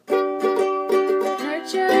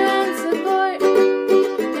Nurture and support.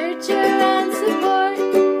 Nurture and support.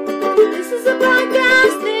 This is a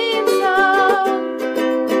podcast theme song.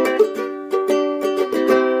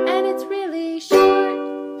 And it's really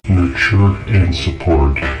short. Nurture and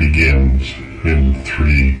support begins in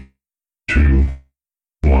 3, 2,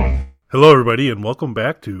 1. Hello, everybody, and welcome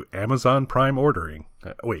back to Amazon Prime Ordering.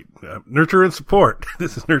 Nurture and Support.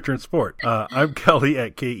 This is Nurture and Support. I'm Kelly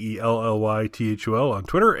at KELLYTHUL on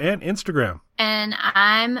Twitter and Instagram. And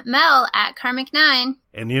I'm Mel at Karmic9.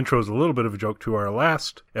 And the intro is a little bit of a joke to our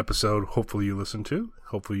last episode, hopefully you listened to.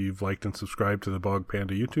 Hopefully you've liked and subscribed to the Bog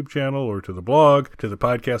Panda YouTube channel or to the blog, to the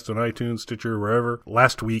podcast on iTunes, Stitcher, wherever.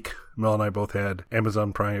 Last week, Mel and I both had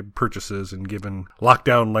Amazon Prime purchases, and given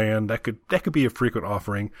lockdown land, that could be a frequent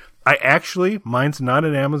offering. Mine's not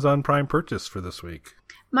an Amazon Prime purchase for this week.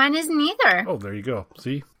 Mine isn't either. Oh, there you go.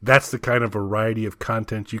 See? That's the kind of variety of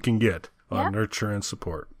content you can get on Yep. Nurture and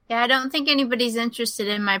Support. Yeah, I don't think anybody's interested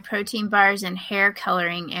in my protein bars and hair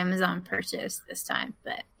coloring Amazon purchase this time.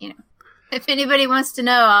 But, if anybody wants to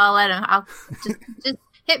know, I'll let them. I'll just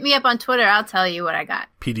hit me up on Twitter. I'll tell you what I got.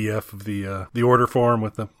 PDF of the order form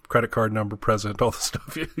with the credit card number present, all the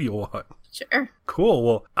stuff you'll want. Sure. Cool.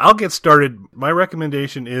 Well, I'll get started. My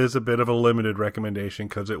recommendation is a bit of a limited recommendation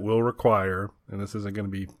because it will require, and this isn't going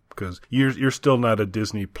to be because you're still not a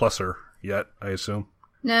Disney Pluser yet, I assume.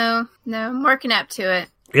 No, I'm working up to it.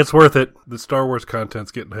 It's worth it. The Star Wars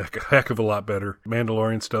content's getting a heck of a lot better.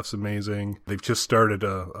 Mandalorian stuff's amazing. They've just started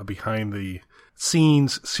a behind the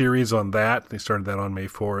scenes series on that. They started that on May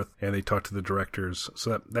 4th, and they talked to the directors.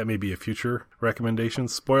 So that may be a future recommendation.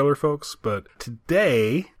 Spoiler, folks. But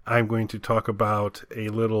today, I'm going to talk about a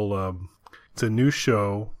little, it's a new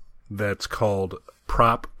show that's called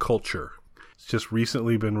Prop Culture. It's just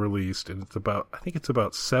recently been released, and I think it's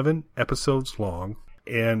about 7 episodes long.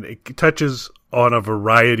 And it touches on a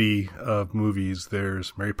variety of movies.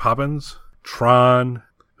 There's Mary Poppins, Tron,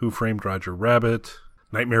 Who Framed Roger Rabbit,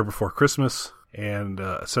 Nightmare Before Christmas, and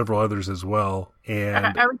several others as well.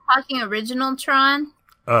 And Are we talking original Tron?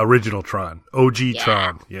 Original Tron. OG Yeah.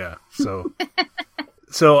 Tron. Yeah. So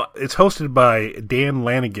so it's hosted by Dan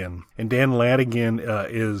Lanigan. And Dan Lanigan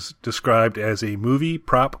is described as a movie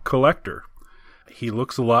prop collector. He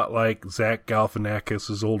looks a lot like Zach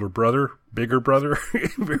Galifianakis' older brother, bigger brother.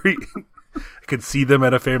 I could see them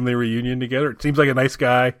at a family reunion together. It seems like a nice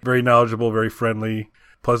guy, very knowledgeable, very friendly,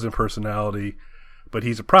 pleasant personality. But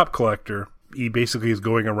he's a prop collector. He basically is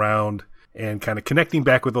going around and kind of connecting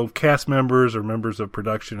back with old cast members or members of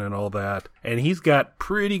production and all that. And he's got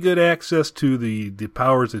pretty good access to the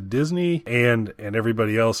powers of Disney and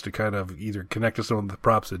everybody else to kind of either connect to some of the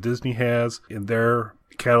props that Disney has in their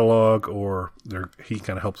catalog, or he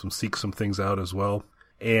kind of helps them seek some things out as well.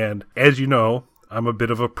 And as you know, I'm a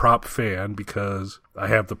bit of a prop fan because I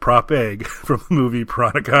have the prop egg from the movie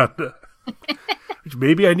Piranaconda. Which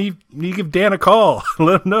maybe I need to give Dan a call.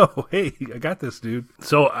 Let him know, hey, I got this, dude.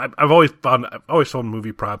 So I've always found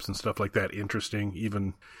movie props and stuff like that interesting,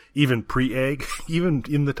 even pre-egg, even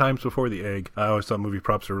in the times before the egg. I always thought movie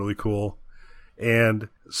props are really cool. And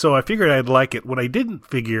so I figured I'd like it. What I didn't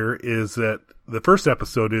figure is that the first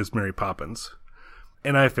episode is Mary Poppins.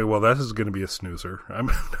 And I figured, well, this is going to be a snoozer. I'm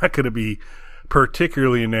not going to be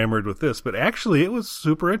particularly enamored with this, but actually it was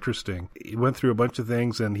super interesting. He went through a bunch of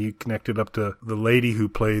things, and he connected up to the lady who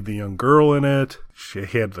played the young girl in it. She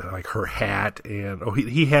had like her hat, and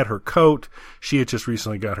he had her coat. She had just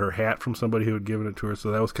recently got her hat from somebody who had given it to her, so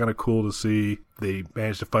that was kind of cool to see. They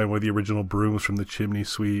managed to find one of the original brooms from the chimney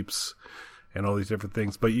sweeps and all these different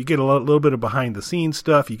things. But you get a little bit of behind-the-scenes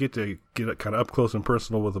stuff. You get to get it kind of up close and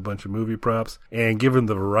personal with a bunch of movie props. And given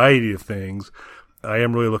the variety of things, I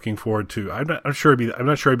am really looking forward to. I'm not sure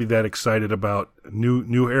I'd be that excited about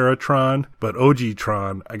new era Tron, but OG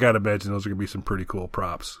Tron, I gotta imagine those are gonna be some pretty cool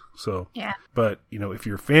props. So Yeah. But if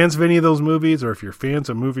you're fans of any of those movies, or if you're fans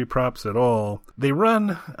of movie props at all, they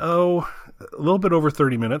run a little bit over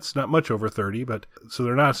 30 minutes, not much over 30, but so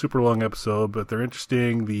they're not a super long episode, but they're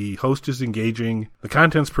interesting. The host is engaging. The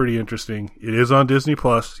content's pretty interesting. It is on Disney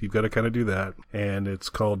Plus. You've got to kind of do that. And it's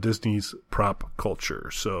called Disney's Prop Culture.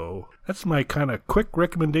 So that's my kind of quick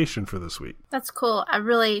recommendation for this week. That's cool. I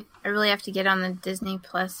really have to get on the Disney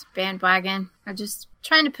Plus bandwagon. I'm just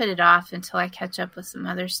trying to put it off until I catch up with some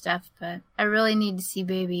other stuff, but I really need to see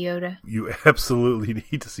Baby Yoda. You absolutely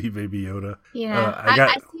need to see Baby Yoda. Yeah,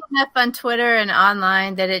 I see enough on Twitter and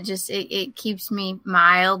online that it keeps me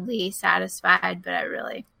mildly satisfied, but I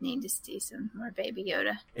really need to see some more Baby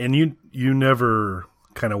Yoda. And you never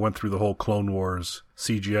kind of went through the whole Clone Wars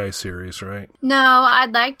CGI series, right? No,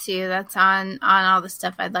 I'd like to. That's on all the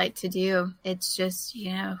stuff I'd like to do. It's just,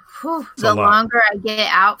 the longer I get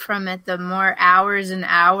out from it, the more hours and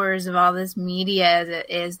hours of all this media that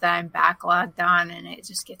is that I'm backlogged on, and it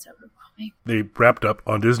just gets overwhelming. They wrapped up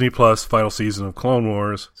on Disney Plus final season of Clone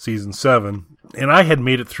Wars, season 7. And I had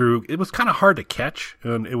made it through. It was kind of hard to catch,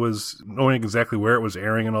 and it was knowing exactly where it was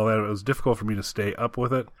airing and all that. It was difficult for me to stay up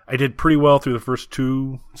with it. I did pretty well through the first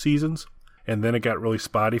 2 seasons, and then it got really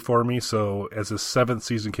spotty for me. So as the 7th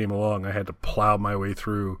season came along, I had to plow my way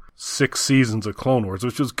through 6 seasons of Clone Wars,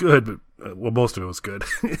 which was good, but most of it was good.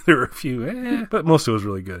 There were a few, but most of it was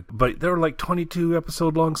really good. But there were like 22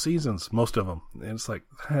 episode long seasons, most of them. And it's like,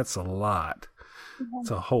 that's a lot.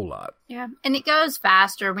 It's a whole lot. Yeah. And it goes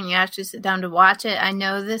faster when you actually sit down to watch it. I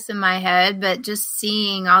know this in my head, but just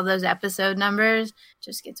seeing all those episode numbers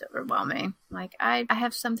just gets overwhelming. Like, I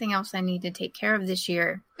have something else I need to take care of this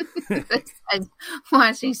year besides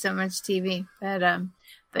watching so much TV.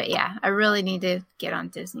 But yeah, I really need to get on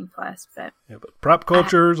Disney Plus. But Prop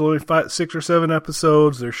Culture is only 6 or 7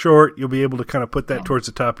 episodes. They're short. You'll be able to kind of put that towards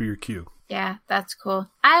the top of your queue. Yeah, that's cool.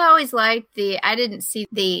 I always liked I didn't see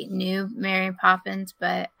the new Mary Poppins,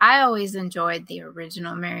 but I always enjoyed the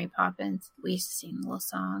original Mary Poppins. We used to sing little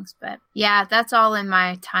songs, but yeah, that's all in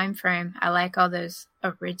my time frame. I like all those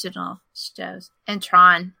original shows. And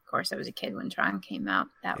Tron, of course, I was a kid when Tron came out.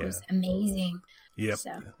 That was amazing. Yep.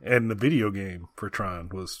 So. And the video game for Tron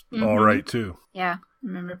was all right, too. Yeah, I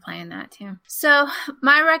remember playing that, too. So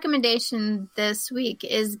my recommendation this week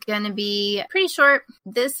is going to be pretty short.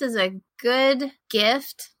 This is a good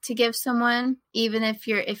gift to give someone, even if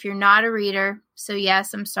you're not a reader. So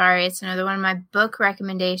yes, I'm sorry. It's another one of my book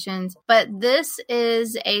recommendations. But this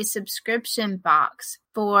is a subscription box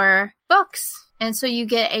for books. And so you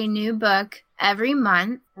get a new book every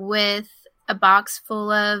month with a box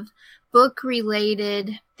full of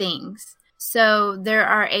book-related things. So there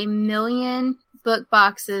are 1 million book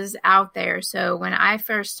boxes out there. So when I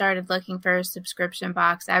first started looking for a subscription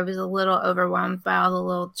box, I was a little overwhelmed by all the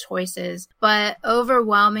little choices. But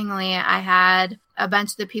overwhelmingly, I had a bunch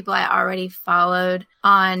of the people I already followed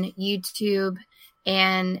on YouTube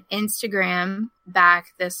and Instagram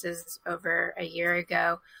this is over a year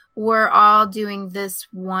ago, were all doing this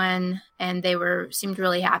one, and they seemed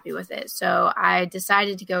really happy with it. So I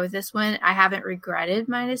decided to go with this one. I haven't regretted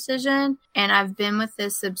my decision, and I've been with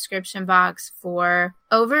this subscription box for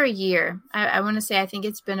over a year. I want to say, I think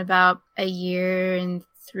it's been about a year and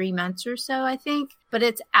 3 months or so, I think. But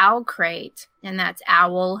it's Owl Crate, and that's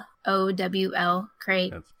Owl, OWL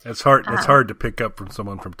Crate. That's hard. That's hard to pick up from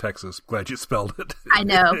someone from Texas. Glad you spelled it. I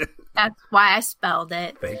know. That's why I spelled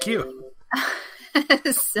it. Thank you.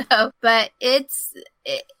 But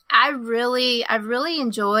I really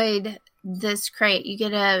enjoyed this crate. You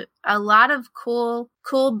get a lot of cool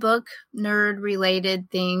book nerd related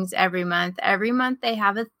things every month. Every month they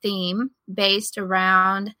have a theme based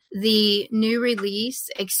around the new release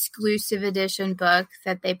exclusive edition book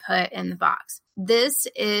that they put in the box. This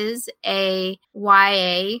is a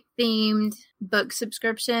YA themed book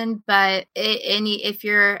subscription, but if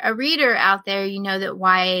you're a reader out there, you know that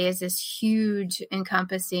YA is this huge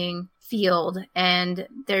encompassing field, and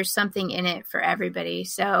there's something in it for everybody.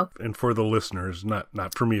 So, and for the listeners, not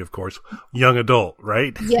for me, of course, young adult,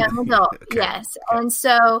 right? Young adult, okay. Yes. And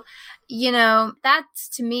so, that's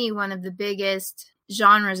to me one of the biggest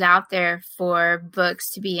genres out there for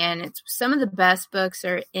books to be in. It's some of the best books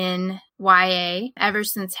are in YA ever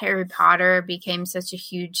since Harry Potter became such a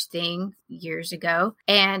huge thing years ago.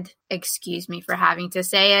 And excuse me for having to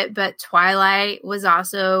say it, but Twilight was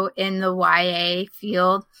also in the YA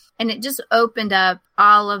field. And it just opened up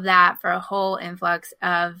all of that for a whole influx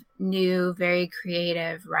of new, very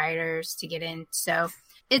creative writers to get in. So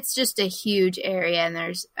it's just a huge area, and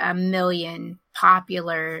there's 1 million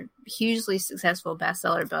popular, hugely successful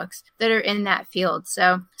bestseller books that are in that field.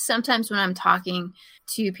 So sometimes when I'm talking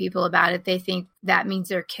to people about it, they think that means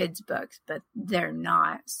they're kids' books, but they're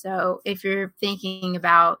not. So if you're thinking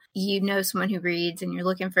about, someone who reads and you're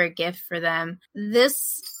looking for a gift for them,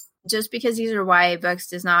 just because these are YA books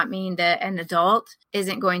does not mean that an adult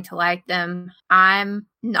isn't going to like them. I'm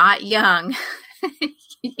not young.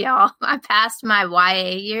 Y'all, I passed my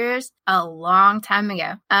YA years a long time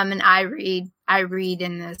ago. And I read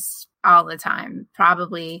in this all the time.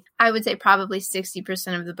 I would say probably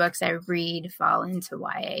 60% of the books I read fall into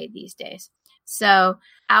YA these days. So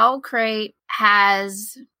Owl Crate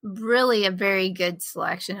has really a very good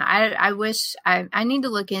selection. I wish I need to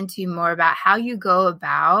look into more about how you go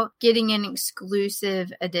about getting an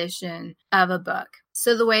exclusive edition of a book.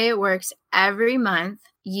 So the way it works, every month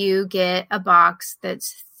you get a box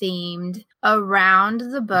that's themed around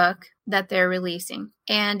the book that they're releasing.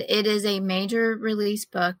 And it is a major release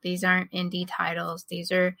book. These aren't indie titles.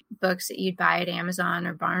 These are books that you'd buy at Amazon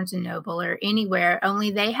or Barnes & Noble or anywhere,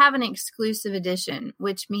 only they have an exclusive edition,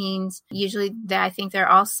 which means usually I think they're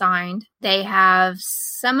all signed. They have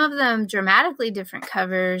some of them dramatically different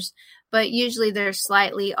covers, but usually they're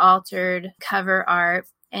slightly altered cover art.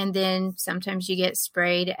 And then sometimes you get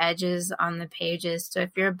sprayed edges on the pages. So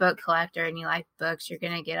if you're a book collector and you like books, you're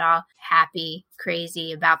going to get all happy,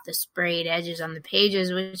 crazy about the sprayed edges on the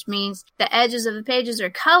pages, which means the edges of the pages are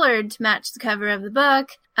colored to match the cover of the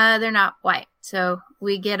book. They're not white. So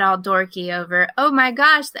we get all dorky over, oh my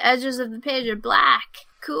gosh, the edges of the page are black.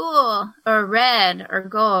 Cool. Or red or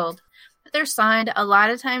gold. They're signed. A lot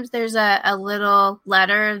of times there's a little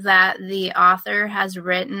letter that the author has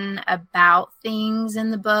written about things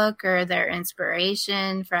in the book or their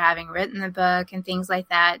inspiration for having written the book and things like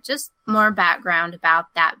that. Just more background about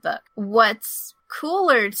that book. What's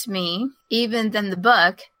cooler to me, even than the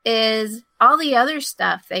book, is all the other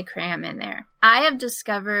stuff they cram in there. I have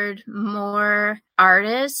discovered more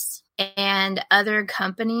artists and other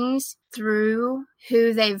companies through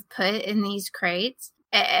who they've put in these crates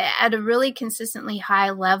at a really consistently high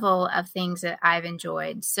level of things that I've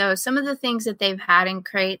enjoyed. So some of the things that they've had in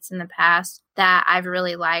crates in the past that I've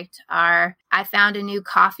really liked are, I found a new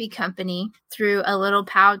coffee company through a little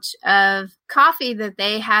pouch of coffee that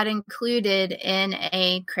they had included in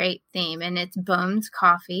a crate theme, and it's Bones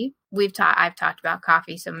Coffee. I've talked about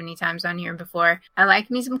coffee so many times on here before. I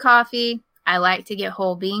like me some coffee. I like to get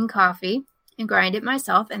whole bean coffee and grind it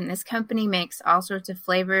myself, and this company makes all sorts of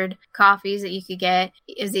flavored coffees that you could get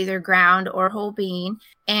is either ground or whole bean,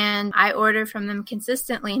 and I order from them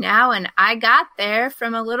consistently now, and I got there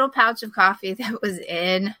from a little pouch of coffee that was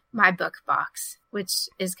in my book box, which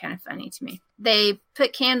is kind of funny to me. They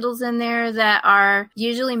put candles in there that are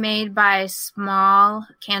usually made by small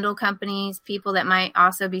candle companies, people that might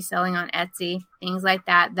also be selling on Etsy, things like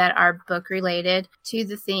that, that are book related to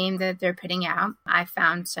the theme that they're putting out. I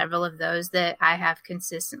found several of those that I have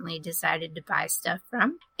consistently decided to buy stuff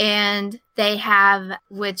from. And they have,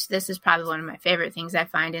 which this is probably one of my favorite things I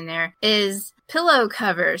find in there, is pillow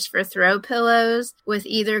covers for throw pillows with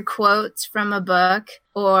either quotes from a book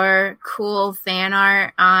or cool fan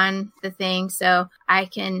art on the thing. So I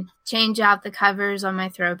can change out the covers on my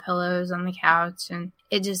throw pillows on the couch, and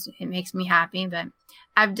it makes me happy. But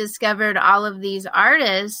I've discovered all of these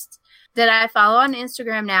artists that I follow on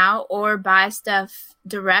Instagram now or buy stuff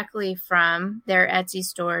directly from their Etsy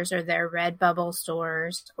stores or their Redbubble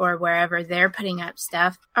stores or wherever they're putting up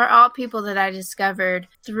stuff are all people that I discovered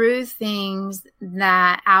through things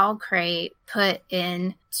that Owl Crate put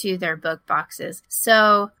into their book boxes.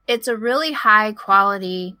 So it's a really high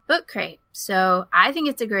quality book crate. So I think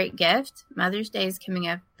it's a great gift. Mother's Day is coming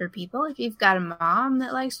up for people. If you've got a mom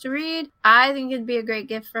that likes to read, I think it'd be a great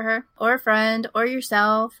gift for her or a friend or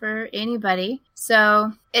yourself or anybody.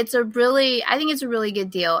 So I think it's a really good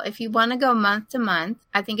deal. If you want to go month to month,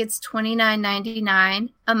 I think it's $29.99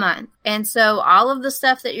 a month. And so all of the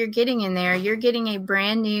stuff that you're getting in there, you're getting a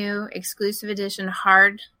brand new exclusive edition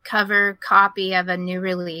hardcover copy of a new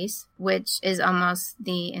release, which is almost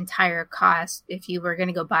the entire cost if you were going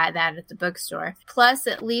to go buy that at the bookstore. Plus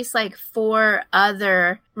at least like 4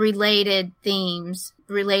 other related theme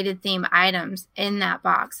items in that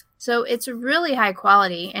box. So it's really high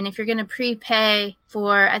quality. And if you're going to prepay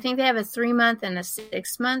for, I think they have a 3-month and a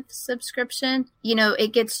 6-month subscription,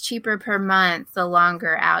 it gets cheaper per month the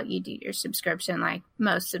longer out you do your subscription, like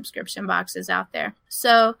most subscription boxes out there.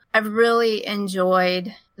 So I've really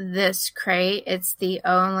enjoyed this crate. It's the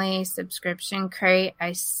only subscription crate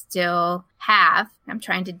I still have. I'm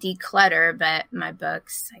trying to declutter, but my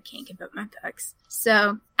books, I can't give up my books.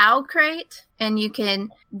 So Owl Crate, and you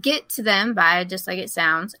can get to them by, just like it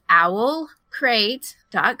sounds,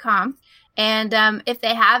 owlcrate.com. And if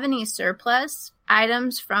they have any surplus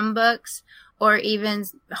items from books or even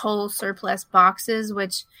whole surplus boxes,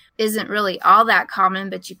 which isn't really all that common,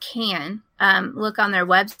 but you can look on their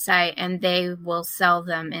website and they will sell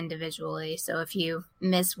them individually. So if you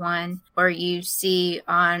miss one or you see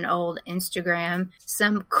on old Instagram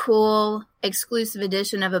some cool exclusive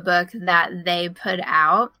edition of a book that they put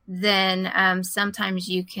out, then sometimes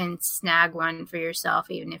you can snag one for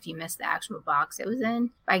yourself, even if you missed the actual box it was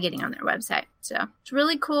in, by getting on their website. So it's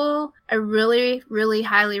really cool. I really, really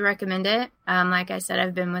highly recommend it. Like I said,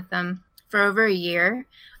 I've been with them for over a year.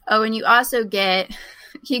 Oh, and you also get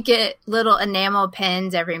little enamel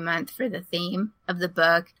pins every month for the theme of the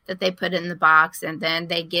book that they put in the box. And then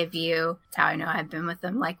they give you, that's how I know I've been with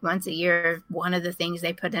them, like once a year, one of the things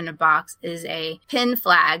they put in a box is a pin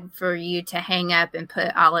flag for you to hang up and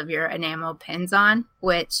put all of your enamel pins on,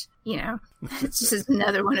 which, you know, it's just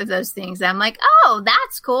another one of those things. I'm like, oh,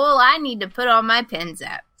 that's cool. I need to put all my pins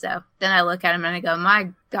up. So then I look at them and I go, my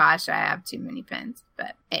gosh, I have too many pins.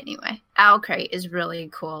 But anyway, Owlcrate is really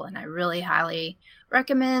cool, and I really highly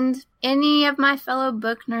recommend any of my fellow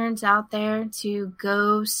book nerds out there to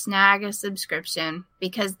go snag a subscription,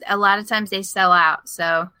 because a lot of times they sell out.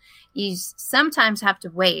 So you sometimes have to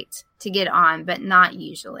wait to get on, but not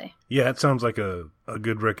usually. Yeah, it sounds like a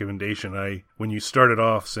good recommendation. When you started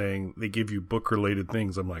off saying they give you book related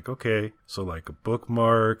things, I'm like, okay, so like a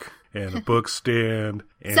bookmark and a book stand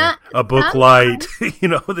and a book light, you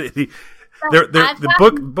know, the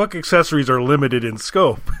book accessories are limited in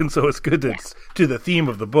scope, and so it's good to the theme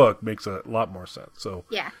of the book makes a lot more sense. So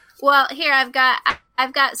yeah, well, here I've got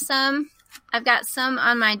some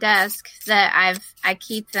on my desk that I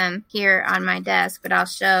keep them here on my desk, but I'll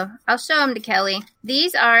show them to Kelly.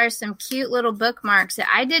 These are some cute little bookmarks that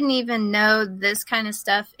I didn't even know this kind of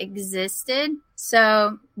stuff existed.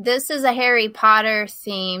 So this is a Harry Potter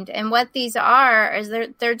themed, and what these are is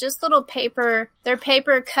they're just little paper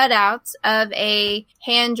cutouts of a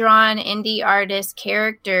hand-drawn indie artist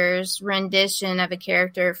character's rendition of a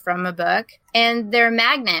character from a book, and they're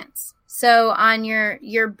magnets. So on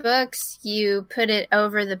your books, you put it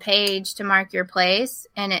over the page to mark your place,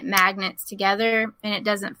 and it magnets together, and it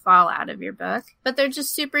doesn't fall out of your book. But they're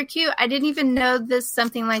just super cute. I didn't even know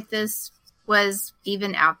something like this was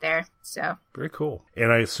even out there. So very cool.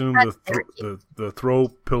 And I assume the throw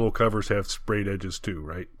pillow covers have sprayed edges too,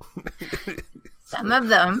 right? Some of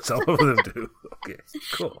them. Some of them do. Okay,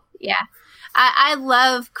 cool. Yeah. I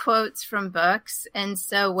love quotes from books, and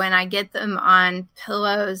so when I get them on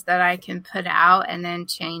pillows that I can put out and then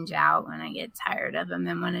change out when I get tired of them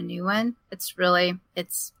and want a new one, it's fun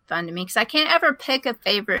to me because I can't ever pick a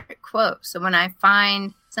favorite quote. So when I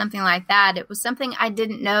find something like that, it was something I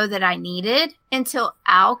didn't know that I needed until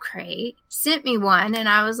Owlcrate sent me one, and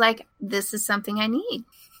I was like, this is something I need.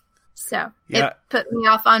 So It put me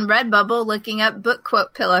off on Redbubble looking up book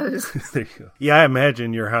quote pillows. There you go. Yeah, I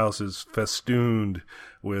imagine your house is festooned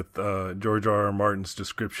with George R.R. Martin's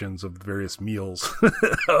descriptions of various meals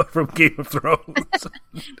from Game of Thrones.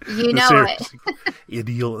 You know it.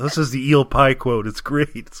 This is the eel pie quote. It's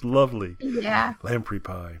great. It's lovely. Yeah. Lamprey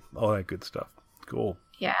pie. All that good stuff. Cool.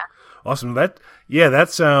 Yeah. Awesome. That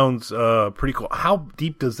sounds pretty cool. How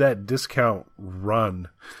deep does that discount run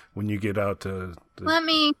when you get out to Let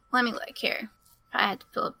me look here. I had to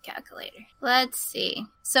pull up a calculator. Let's see.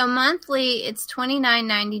 So monthly, it's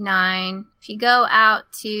 $29.99. If you go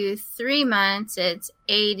out to 3 months, it's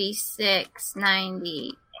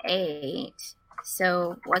 $86.98.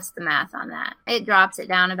 So what's the math on that? It drops it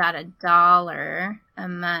down about $1 a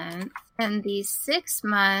month. And the 6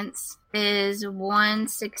 months is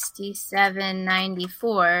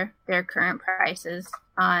 $167.94, their current prices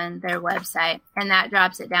on their website. And that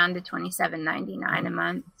drops it down to $27.99 a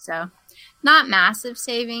month. So not massive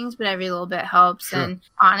savings, but every little bit helps. Sure. And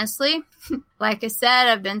honestly, like I said,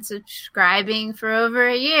 I've been subscribing for over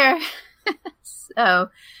a year. So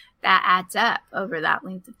that adds up over that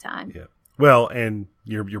length of time. Yeah. Well, and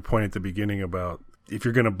your point at the beginning about if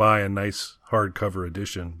you're going to buy a nice hardcover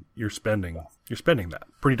edition, you're spending that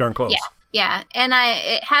pretty darn close. Yeah. And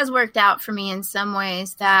it has worked out for me in some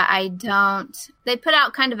ways that they put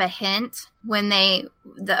out kind of a hint when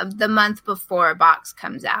the month before a box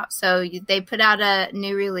comes out. So they put out a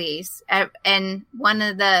new release, and one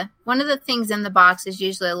of the things in the box is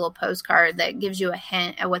usually a little postcard that gives you a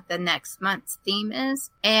hint at what the next month's theme is.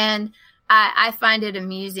 And I find it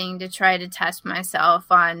amusing to try to test myself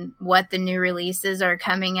on what the new releases are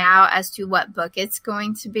coming out as to what book it's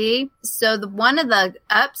going to be. So one of the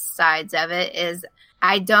upsides of it is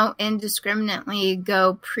I don't indiscriminately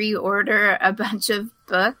go pre-order a bunch of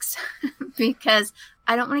books because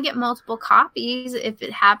I don't want to get multiple copies if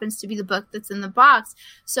it happens to be the book that's in the box.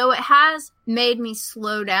 So it has made me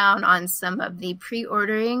slow down on some of the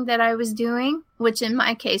pre-ordering that I was doing, which in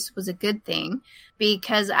my case was a good thing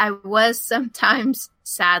because I was sometimes,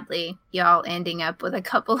 sadly, y'all ending up with a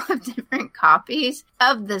couple of different copies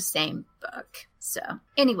of the same book. So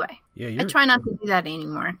anyway, I try not to do that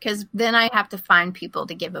anymore because then I have to find people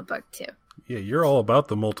to give a book to. Yeah, you're all about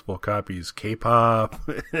the multiple copies, K-pop.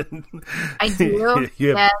 I do.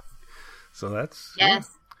 Yes. So that's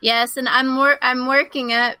yes, and I'm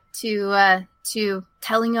working up to to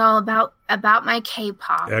telling you all about my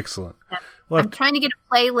K-pop. Excellent. I'm trying to get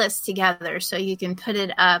a playlist together so you can put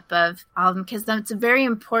it up of all of them, because that's a very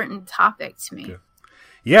important topic to me. Okay.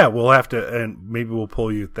 Yeah, we'll have to, and maybe we'll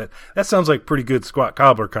pull you. That sounds like pretty good Squat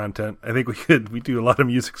Cobbler content. I think we do a lot of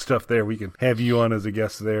music stuff there. We can have you on as a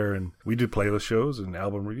guest there, and we do playlist shows and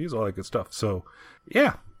album reviews, all that good stuff. So,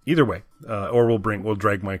 yeah, either way, or we'll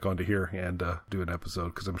drag Mike onto here and do an episode,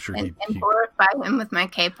 because I'm sure and glorify him with my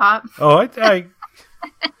K-pop. Oh,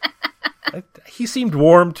 he seemed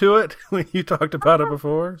warm to it when you talked about it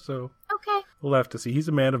before. So okay, we'll have to see. He's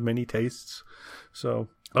a man of many tastes. So,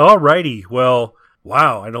 alrighty, well.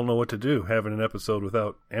 Wow, I don't know what to do having an episode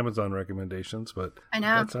without Amazon recommendations, but I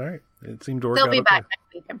know that's all right. It seemed to work out. They'll be back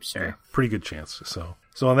next week, I'm sure. Yeah, pretty good chance. So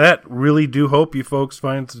on that, really do hope you folks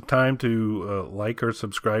find some time to like or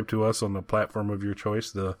subscribe to us on the platform of your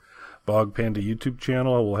choice. The Bog Panda YouTube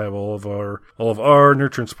channel will have all of our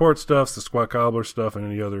nurture and support stuff, the Squat Cobbler stuff, and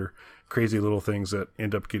any other crazy little things that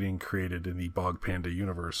end up getting created in the Bog Panda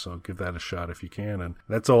universe. So give that a shot if you can. And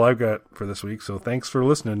that's all I've got for this week. So thanks for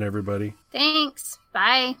listening, everybody. Thanks.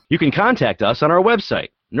 Bye. You can contact us on our website,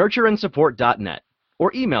 nurtureandsupport.net,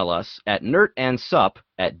 or email us at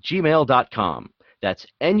nurtandsupp@gmail.com. That's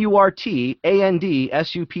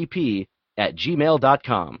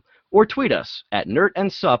NURTANDSUPP@gmail.com. Or tweet us at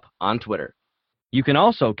nurtandsupp on Twitter. You can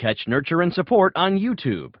also catch Nurture and Support on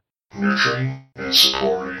YouTube. Nurturing and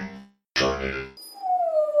supporting